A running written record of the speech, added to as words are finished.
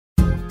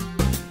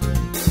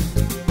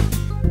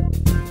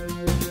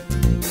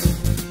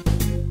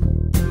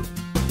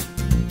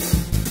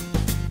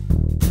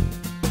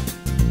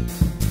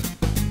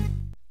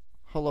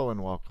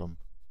welcome.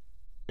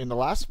 In the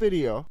last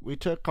video, we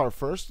took our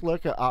first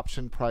look at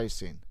option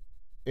pricing.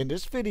 In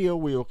this video,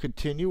 we will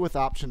continue with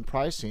option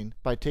pricing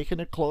by taking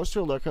a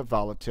closer look at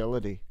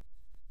volatility.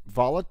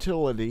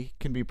 Volatility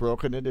can be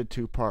broken into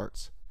two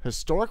parts: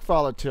 historic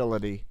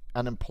volatility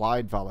and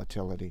implied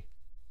volatility.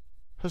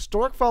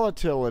 Historic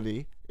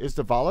volatility is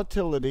the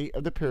volatility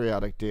of the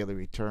periodic daily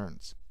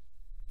returns.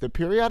 The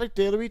periodic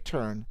daily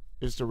return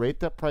is the rate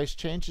that price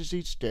changes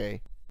each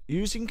day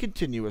using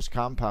continuous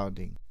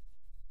compounding.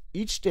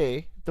 Each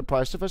day, the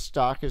price of a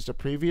stock is the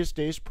previous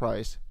day's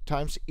price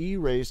times E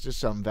raised to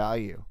some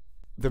value.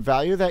 The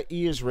value that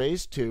E is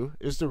raised to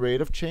is the rate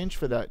of change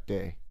for that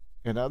day.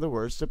 In other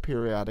words, the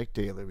periodic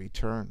daily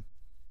return.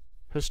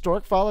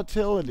 Historic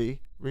volatility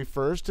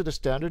refers to the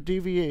standard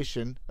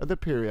deviation of the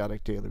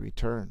periodic daily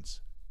returns.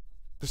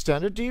 The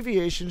standard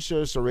deviation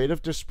shows the rate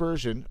of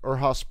dispersion, or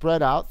how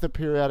spread out the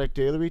periodic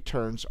daily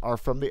returns are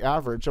from the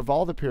average of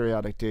all the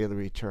periodic daily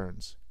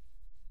returns.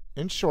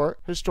 In short,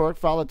 historic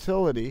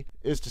volatility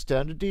is the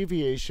standard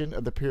deviation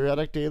of the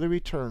periodic daily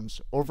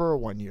returns over a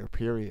one-year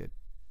period.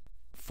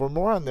 For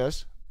more on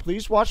this,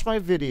 please watch my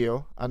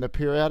video on the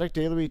periodic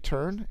daily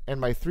return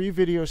and my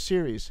 3-video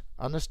series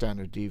on the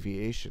standard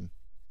deviation.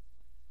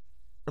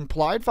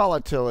 Implied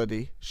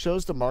volatility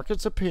shows the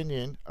market's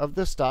opinion of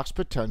the stock's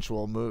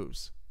potential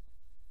moves.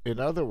 In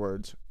other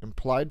words,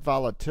 implied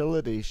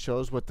volatility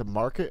shows what the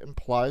market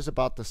implies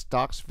about the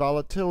stock's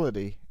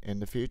volatility in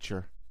the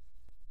future.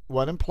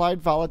 When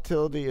implied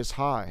volatility is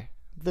high,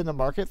 then the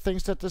market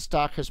thinks that the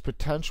stock has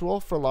potential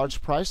for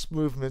large price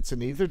movements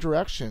in either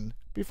direction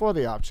before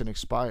the option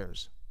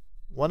expires.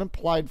 When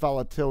implied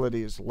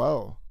volatility is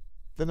low,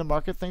 then the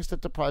market thinks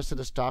that the price of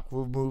the stock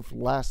will move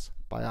less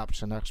by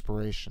option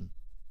expiration.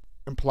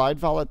 Implied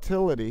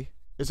volatility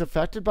is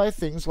affected by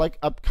things like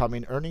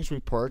upcoming earnings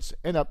reports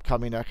and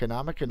upcoming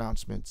economic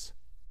announcements.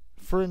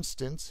 For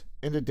instance,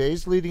 in the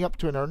days leading up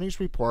to an earnings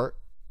report,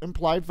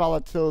 implied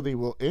volatility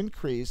will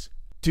increase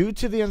due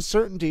to the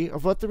uncertainty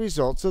of what the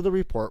results of the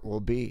report will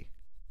be.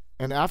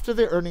 And after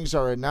the earnings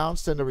are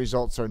announced and the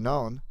results are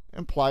known,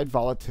 implied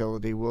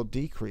volatility will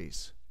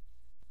decrease.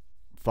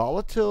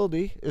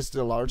 Volatility is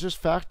the largest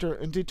factor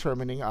in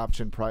determining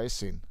option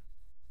pricing.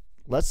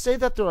 Let's say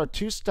that there are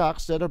two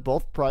stocks that are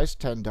both priced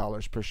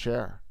 $10 per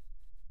share.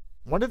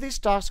 One of these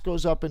stocks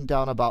goes up and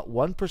down about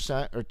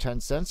 1% or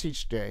 10 cents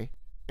each day,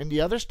 and the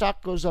other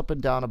stock goes up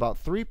and down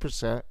about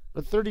 3%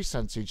 or 30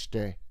 cents each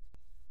day.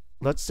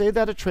 Let's say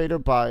that a trader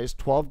buys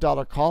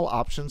 $12 call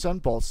options on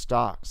both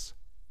stocks.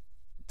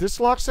 This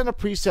locks in a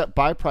preset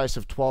buy price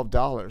of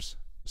 $12,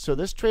 so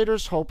this trader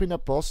is hoping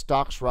that both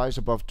stocks rise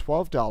above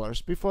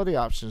 $12 before the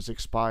options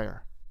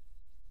expire.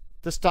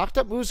 The stock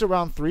that moves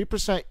around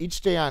 3%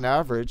 each day on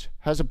average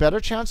has a better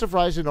chance of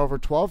rising over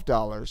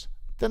 $12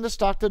 than the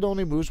stock that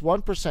only moves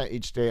 1%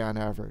 each day on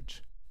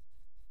average.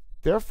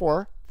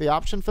 Therefore, the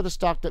option for the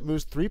stock that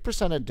moves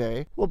 3% a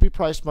day will be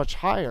priced much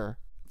higher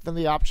than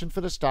the option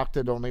for the stock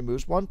that only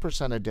moves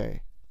 1% a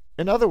day.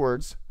 In other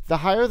words, the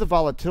higher the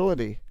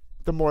volatility,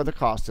 the more the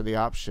cost of the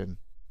option.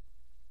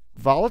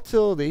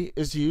 Volatility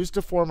is used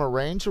to form a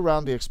range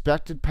around the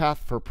expected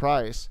path for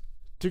price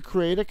to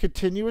create a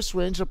continuous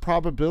range of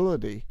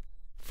probability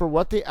for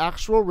what the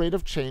actual rate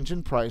of change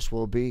in price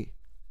will be.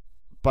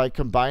 By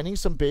combining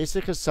some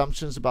basic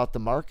assumptions about the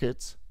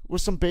markets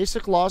with some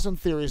basic laws and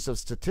theories of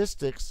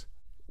statistics,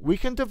 we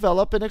can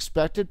develop an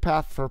expected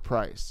path for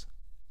price.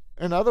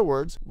 In other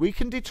words, we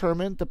can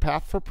determine the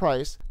path for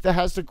price that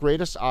has the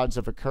greatest odds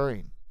of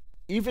occurring.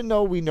 Even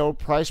though we know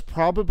price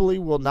probably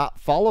will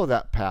not follow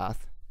that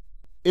path,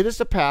 it is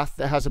the path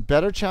that has a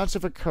better chance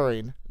of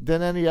occurring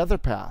than any other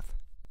path.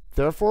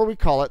 Therefore, we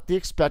call it the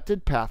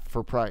expected path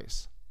for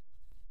price.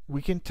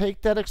 We can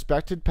take that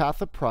expected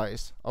path of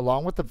price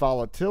along with the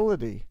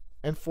volatility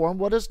and form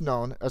what is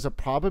known as a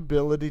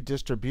probability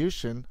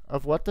distribution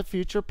of what the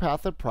future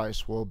path of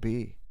price will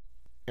be.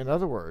 In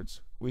other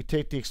words, we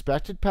take the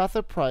expected path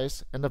of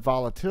price and the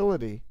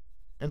volatility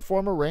and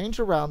form a range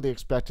around the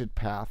expected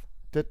path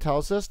that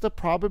tells us the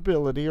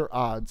probability or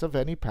odds of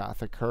any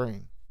path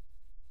occurring.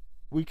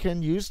 We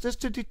can use this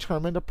to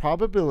determine the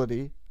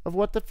probability of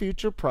what the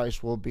future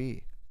price will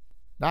be,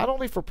 not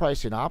only for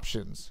pricing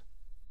options,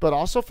 but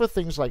also for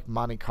things like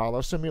Monte Carlo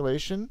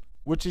simulation,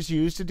 which is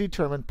used to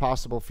determine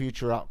possible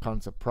future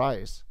outcomes of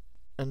price,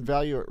 and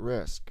value at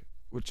risk,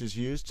 which is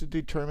used to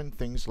determine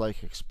things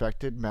like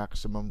expected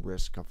maximum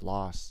risk of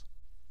loss.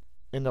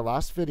 In the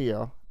last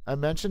video, I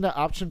mentioned that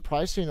option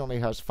pricing only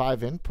has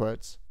 5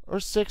 inputs, or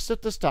 6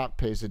 if the stock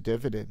pays a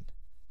dividend.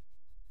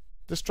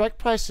 The strike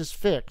price is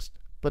fixed,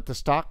 but the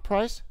stock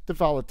price, the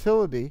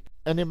volatility,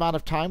 and the amount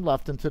of time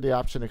left until the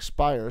option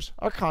expires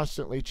are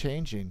constantly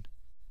changing,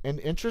 and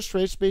interest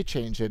rates may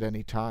change at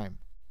any time.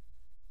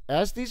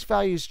 As these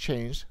values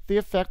change, they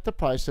affect the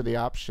price of the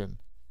option.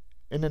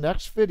 In the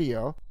next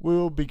video, we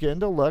will begin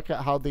to look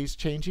at how these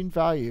changing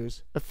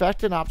values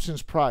affect an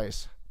option's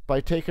price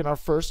by taking our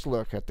first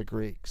look at the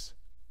Greeks.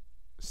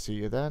 See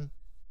you then.